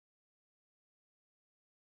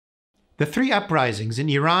The three uprisings in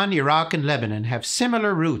Iran, Iraq, and Lebanon have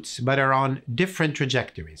similar roots but are on different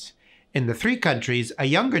trajectories. In the three countries, a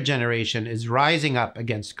younger generation is rising up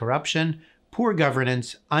against corruption, poor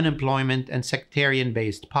governance, unemployment, and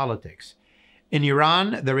sectarian-based politics. In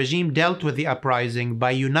Iran, the regime dealt with the uprising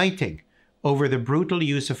by uniting over the brutal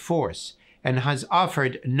use of force and has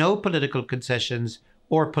offered no political concessions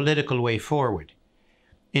or political way forward.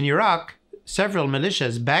 In Iraq, several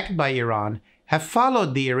militias backed by Iran have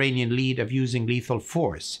followed the Iranian lead of using lethal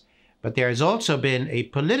force, but there has also been a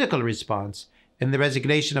political response in the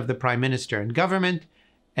resignation of the prime minister and government,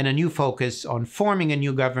 and a new focus on forming a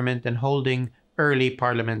new government and holding early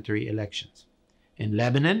parliamentary elections. In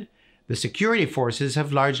Lebanon, the security forces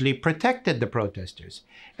have largely protected the protesters,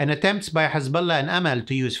 and attempts by Hezbollah and Amal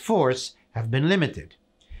to use force have been limited.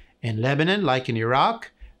 In Lebanon, like in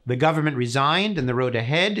Iraq, the government resigned, and the road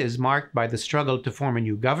ahead is marked by the struggle to form a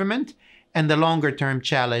new government and the longer-term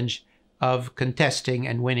challenge of contesting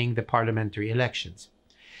and winning the parliamentary elections.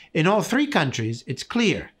 In all three countries, it's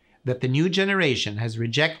clear that the new generation has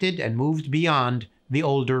rejected and moved beyond the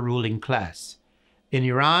older ruling class. In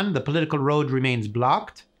Iran, the political road remains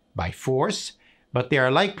blocked by force, but there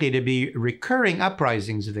are likely to be recurring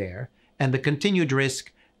uprisings there and the continued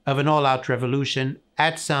risk of an all-out revolution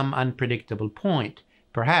at some unpredictable point,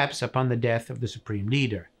 perhaps upon the death of the supreme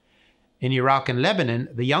leader. In Iraq and Lebanon,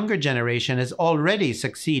 the younger generation has already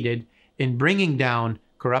succeeded in bringing down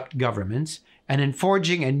corrupt governments and in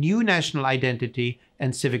forging a new national identity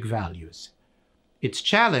and civic values. Its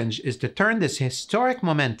challenge is to turn this historic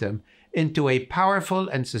momentum into a powerful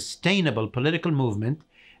and sustainable political movement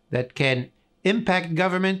that can impact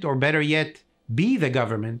government, or better yet, be the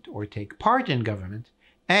government or take part in government,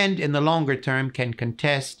 and in the longer term can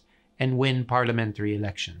contest and win parliamentary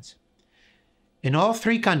elections. In all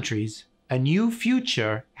three countries, a new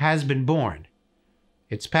future has been born.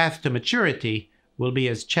 Its path to maturity will be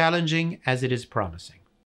as challenging as it is promising.